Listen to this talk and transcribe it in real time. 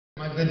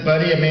My good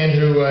buddy, a man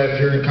who,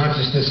 if you're in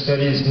consciousness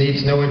studies,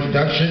 needs no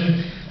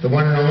introduction, the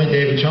one and only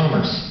David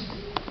Chalmers.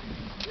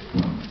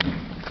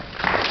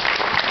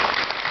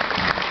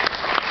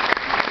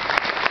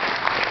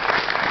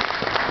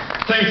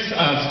 Thanks,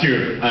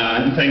 Stuart,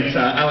 and thanks,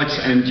 Alex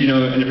and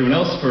Gino and everyone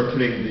else for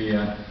putting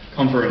the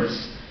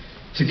conference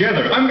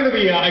together. I'm going to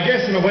be, I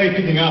guess, in a way,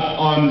 picking up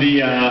on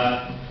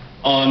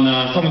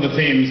some of the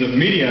themes of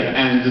media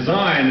and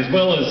design, as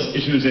well as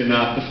issues in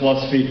the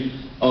philosophy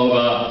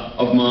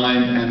of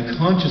mind and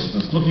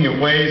consciousness, looking at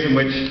ways in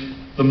which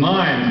the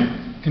mind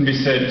can be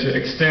said to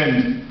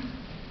extend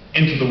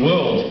into the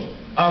world.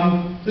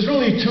 There's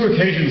really two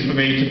occasions for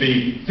me to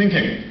be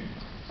thinking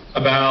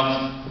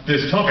about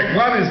this topic.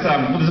 One is,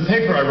 there's a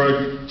paper I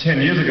wrote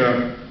 10 years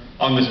ago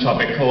on this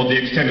topic called The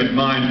Extended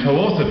Mind,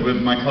 co-authored with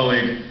my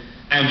colleague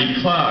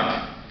Andy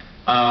Clark.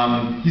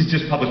 He's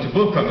just published a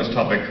book on this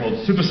topic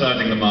called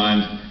Supersizing the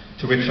Mind,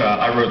 to which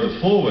I wrote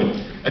the foreword,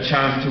 a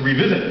chance to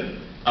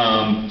revisit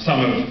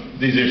some of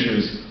these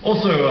issues.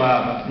 Also,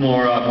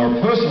 more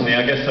personally,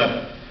 I guess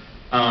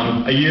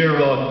a year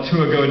or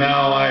two ago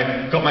now,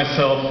 I got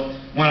myself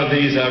one of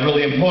these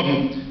really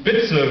important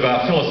bits of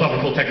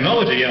philosophical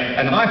technology,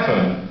 an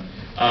iPhone.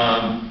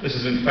 This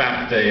is in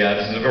fact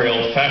this is a very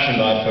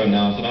old-fashioned iPhone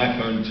now. It's an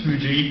iPhone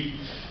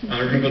 2G. I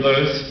remember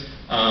those.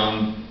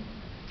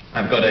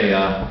 I've got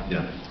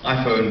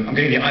iPhone. I'm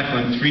getting the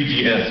iPhone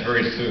 3GS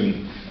very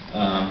soon.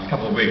 A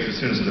couple of weeks, as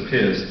soon as it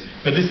appears.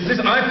 But this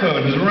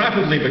iPhone has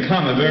rapidly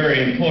become a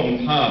very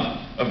important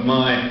part of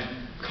my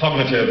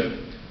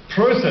cognitive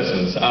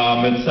processes.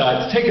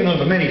 It's taken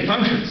over many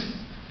functions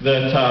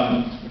that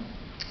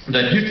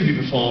used to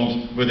be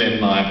performed within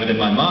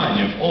my mind.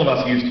 You know, all of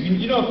us used to.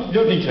 You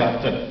don't need to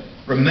have to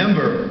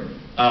remember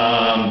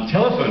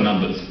telephone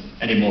numbers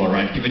anymore,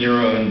 right? Given your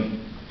own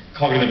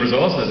cognitive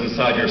resources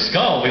inside your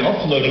skull, we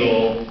offload it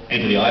all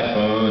into the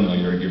iPhone or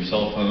your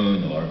cell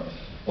phone or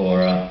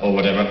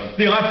whatever.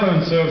 The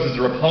iPhone serves as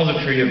a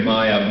repository of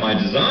my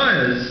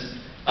desires.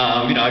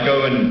 I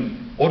go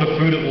and order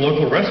food at the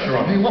local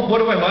restaurant. Hey, what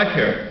do I like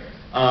here?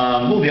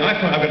 Well, the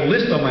iPhone, I've got a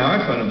list on my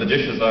iPhone of the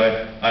dishes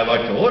I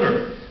like to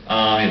order.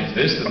 It's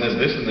this, and there's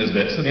this, and there's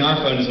this. And the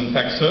iPhone is in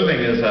fact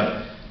serving as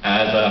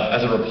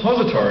a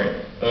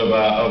repository of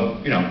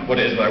what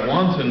it is that I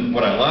want and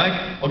what I like.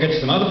 I'll get to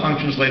some other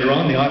functions later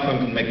on. The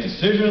iPhone can make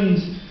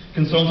decisions,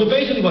 can so on. So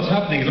basically what's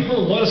happening is a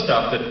whole lot of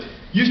stuff that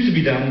used to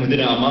be done within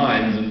our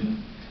minds and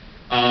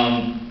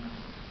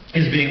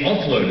is being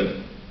offloaded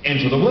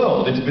into the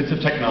world, into bits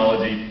of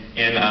technology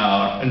in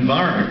our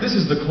environment. This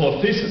is the core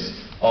thesis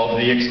of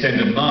the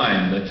extended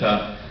mind, that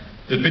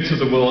the bits of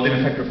the world in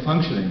effect are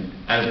functioning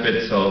as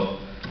bits of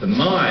the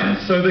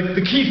mind. So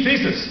the key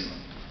thesis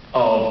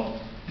of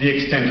the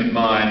extended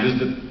mind is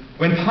that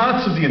when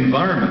parts of the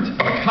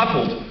environment are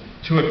coupled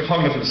to a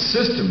cognitive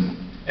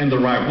system in the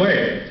right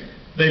way,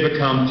 they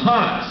become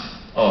parts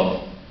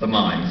of the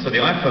mind. So the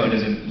iPhone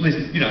is, at least,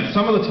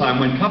 some of the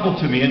time when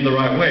coupled to me in the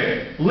right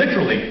way,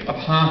 literally a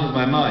part of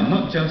my mind,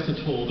 not just a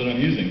tool that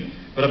I'm using,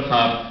 but a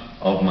part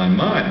of my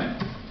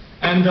mind.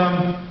 And,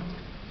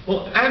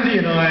 Andy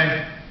and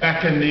I,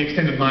 back in the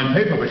Extended Mind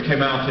paper, which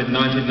came out in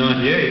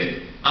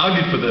 1998,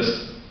 argued for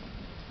this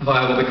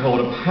via what we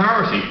call a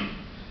parity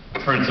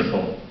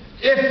principle.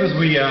 If, as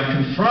we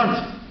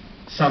confront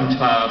some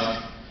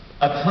task,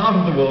 a part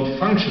of the world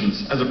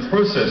functions as a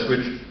process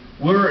which,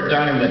 were it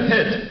done in the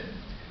head,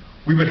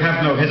 we would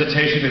have no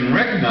hesitation in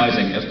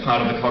recognizing as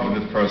part of the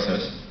cognitive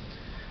process,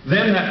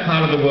 then that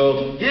part of the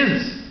world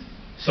is,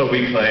 so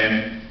we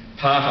claim,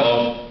 part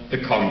of the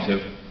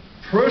cognitive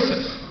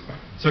process.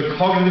 So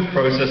cognitive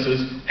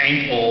processes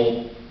ain't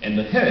all in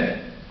the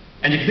head.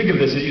 And you can think of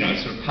this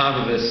as, sort of part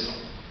of this,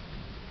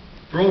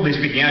 broadly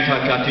speaking,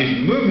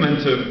 anti-Cartesian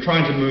movement of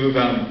trying to move,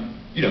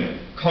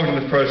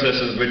 cognitive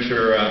processes which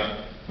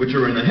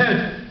are in the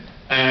head,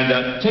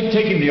 and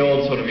taking the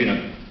old sort of,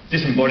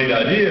 disembodied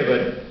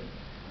idea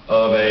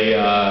of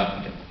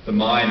the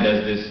mind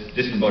as this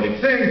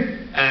disembodied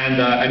thing,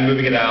 and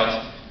moving it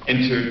out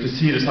to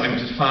see it as something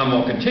which is far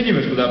more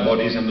continuous with our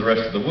bodies and the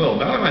rest of the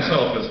world. Now, I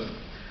myself, as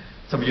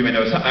some of you may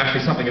know, is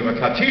actually something of a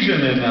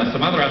Cartesian in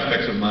some other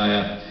aspects of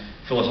my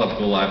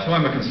philosophical life. So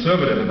I'm a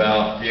conservative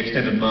about the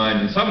extended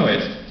mind in some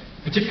ways.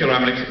 In particular,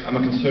 I'm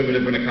a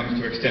conservative when it comes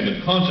to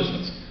extended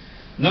consciousness.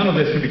 None of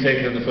this should be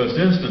taken in the first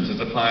instance as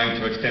applying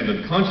to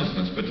extended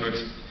consciousness, but to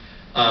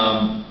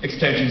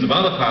extensions of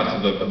other parts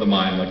of the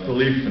mind, like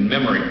belief and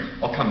memory.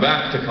 I'll come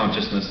back to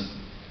consciousness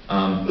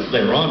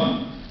later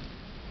on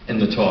in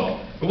the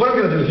talk. But what I'm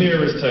going to do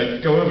here is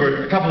to go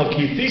over a couple of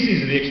key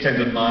theses of the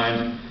extended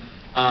mind,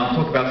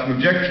 talk about some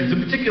objections,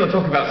 in particular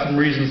talk about some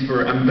reasons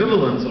for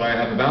ambivalence that I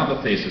have about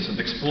the thesis, and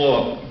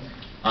explore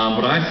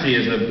what I see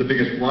as the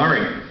biggest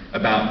worry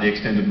about the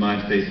extended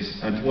mind thesis.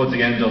 And towards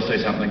the end I'll say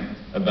something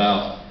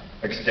about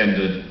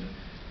extended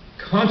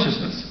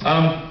consciousness.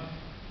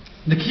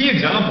 The key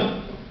example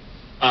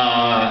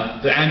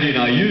that Andy and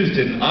I used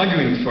in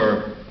arguing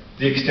for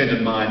the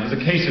extended mind was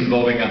a case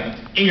involving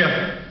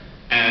Inge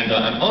and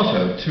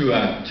Otto,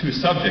 two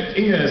subjects.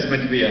 Inge is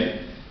meant to be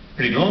a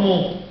pretty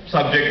normal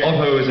subject.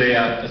 Otto is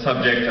a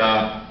subject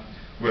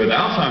with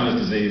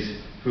Alzheimer's disease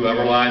who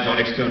relies on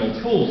external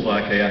tools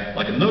like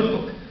a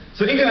notebook.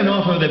 So Inga and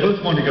Otto, they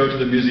both want to go to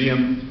the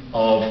Museum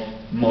of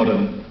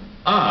Modern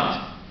Art.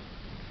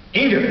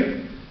 Inga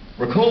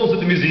recalls at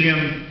the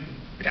museum,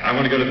 okay, I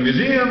want to go to the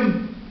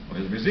museum.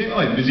 Where's the museum?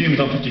 Oh, the museum's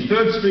on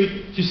 53rd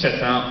Street. She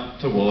sets out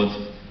towards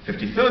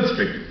 53rd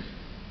Street.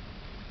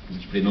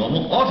 It's pretty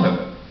normal.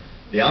 Otto,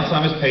 the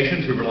Alzheimer's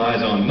patient who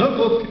relies on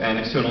notebook and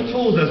external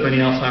tools, as many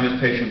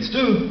Alzheimer's patients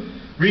do,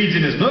 reads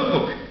in his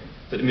notebook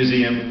that the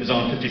museum is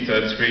on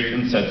 53rd Street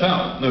and sets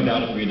out. No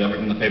doubt if we'd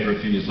written the paper a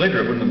few years later,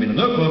 it wouldn't have been a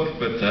notebook,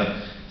 but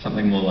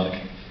something more like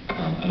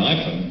an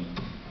iPhone.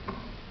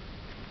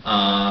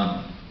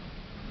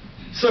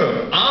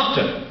 So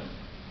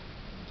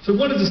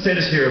what is the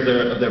status here of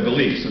their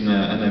beliefs and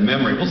their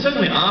memory? Well,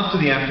 certainly after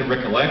the act of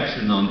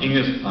recollection on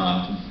Inga's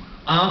part,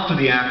 after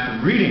the act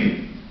of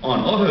reading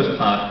on Otto's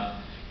part,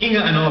 Inga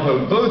and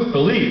Otto both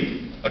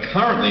believe,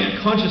 currently and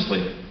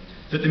consciously,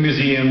 that the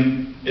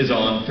museum is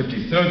on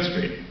 53rd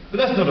Street. But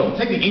that's not all.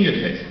 Take the Inga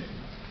case.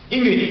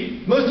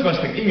 Inga, most of us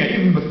think Inga,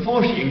 even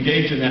before she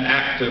engaged in that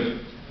act of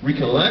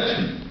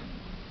recollection,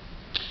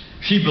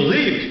 she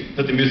believed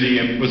that the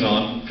museum was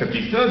on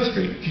 53rd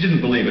Street. She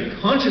didn't believe it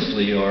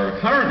consciously or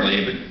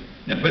currently,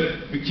 but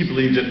she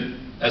believed it,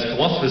 as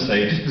philosophers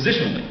say,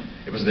 dispositionally.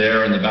 It was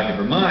there in the back of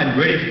her mind,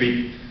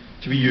 ready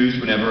to be used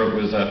whenever it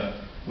was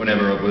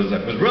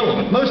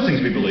relevant. Most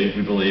things we believe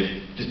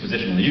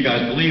dispositionally. You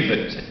guys believe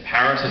that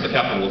Paris is the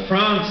capital of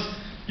France.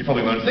 You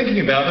probably weren't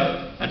thinking about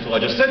it until I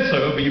just said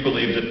so, but you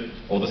believed it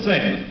all the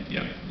same. The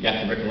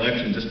act of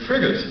recollection just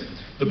triggers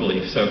the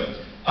belief. So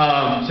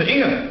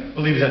Inga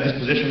believes that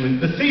dispositionally.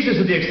 The thesis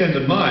of the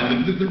extended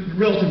mind, the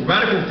relative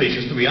radical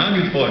thesis that we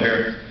argued for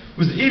here,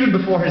 was that even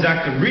before his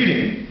act of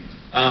reading,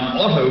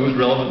 Otto was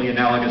relevantly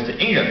analogous to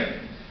Inga.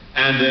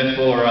 And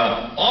therefore,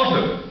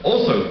 Otto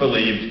also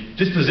believed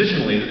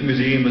dispositionally that the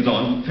museum was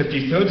on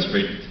 53rd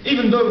Street,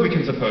 even though we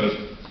can suppose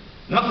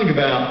nothing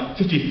about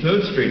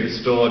 53rd Street is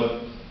stored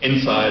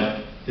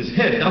inside his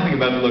head. Nothing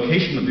about the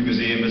location of the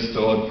museum is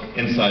stored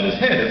inside his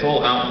head. It's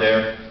all out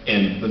there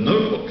in the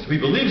notebook. So he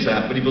believes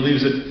that, but he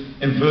believes it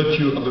in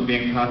virtue of it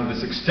being part of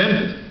this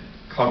extended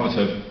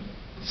cognitive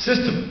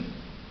system.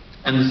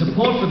 And the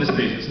support for this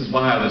thesis is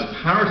via this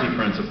parity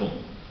principle.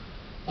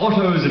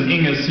 Otto's and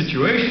Inga's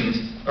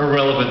situations are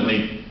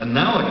relevantly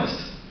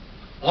analogous.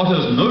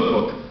 Otto's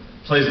notebook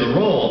plays the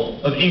role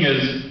of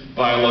Inga's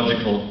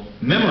biological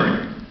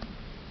memory.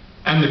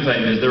 And the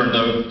claim is there are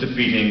no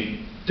defeating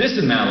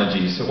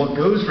disanalogies. So what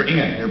goes for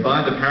Inga here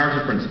by the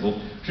parity principle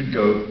should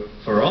go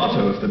for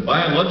Otto. If the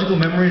biological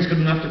memory is good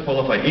enough to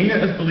qualify Inga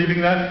as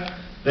believing that,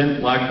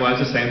 then likewise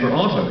the same for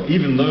Otto,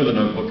 even though the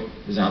notebook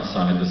is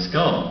outside the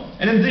skull.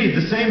 And indeed,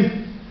 the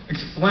same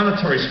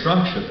explanatory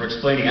structure for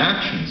explaining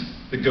actions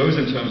that goes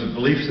in terms of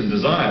beliefs and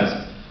desires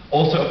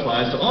also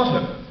applies to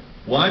Otto.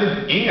 Why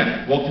did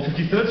Inga walk to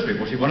 53rd Street?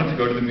 Well, she wanted to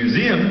go to the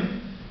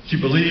museum. She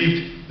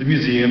believed the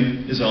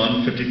museum is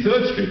on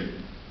 53rd Street.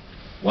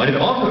 Why did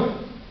Otto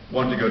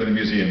want to go to the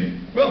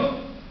museum? Well,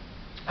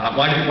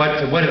 why did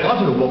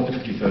Otto walk to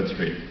 53rd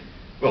Street?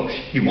 Well,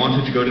 he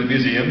wanted to go to the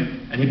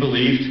museum, and he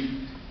believed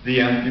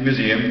the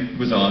museum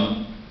was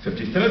on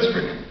 53rd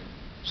Street.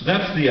 So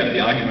that's the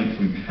argument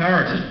from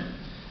parity.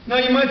 Now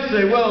you might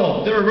say,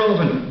 well, there are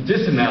relevant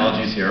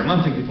disanalogies here. And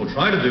one thing people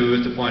try to do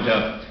is to point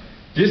out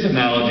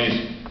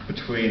disanalogies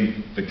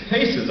between the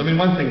cases. I mean,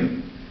 one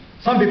thing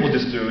some people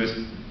just do is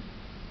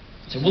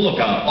say, well, look,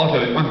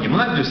 Otto, one thing you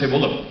might do is say,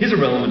 well, look, here's a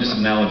relevant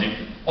disanalogy.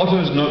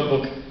 Otto's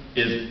notebook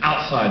is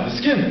outside the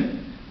skin,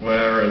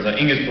 whereas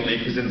Inga's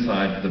belief is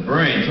inside the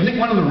brain. So I think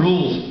one of the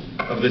rules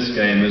of this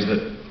game is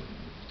that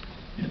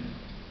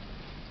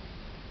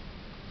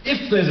if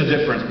there's a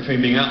difference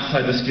between being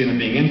outside the skin and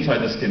being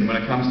inside the skin when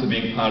it comes to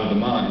being part of the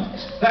mind,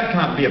 that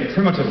can't be a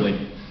primitively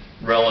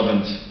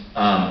relevant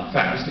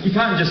fact. You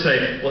can't just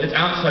say, well, it's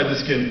outside the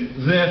skin,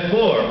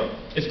 therefore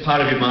it's part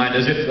of your mind,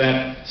 as if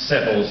that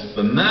settles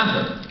the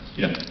matter.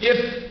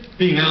 If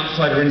being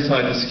outside or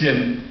inside the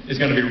skin is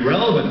going to be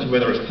relevant to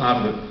whether it's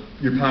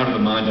you're part of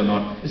the mind or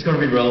not, it's got to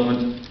be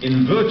relevant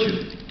in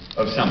virtue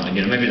of something.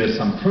 Maybe there's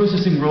some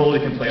processing role you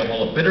can play a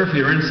whole lot better if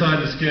you're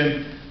inside the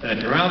skin than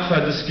if you're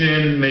outside the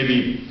skin.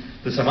 Maybe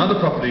there's some other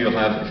property you'll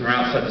have if you're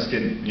outside the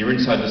skin and you're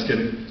inside the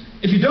skin.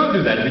 If you don't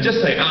do that, if you just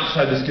say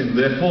outside the skin,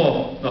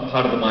 therefore not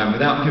part of the mind,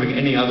 without giving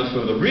any other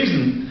further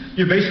reason,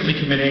 you're basically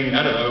committing,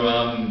 I don't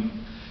know,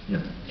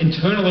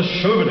 internalist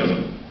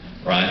chauvinism,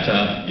 right?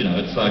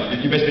 It's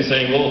like you're basically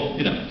saying, well,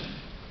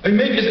 I mean,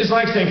 maybe it's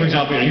like saying, for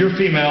example, you're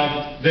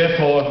female,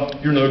 therefore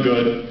you're no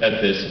good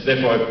at this,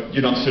 therefore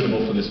you're not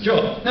suitable for this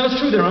job. Now,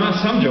 it's true there are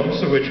some jobs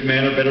for which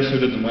men are better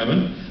suited than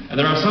women, and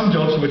there are some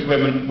jobs for which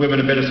women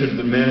are better suited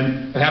than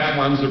men, perhaps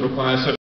ones that require certain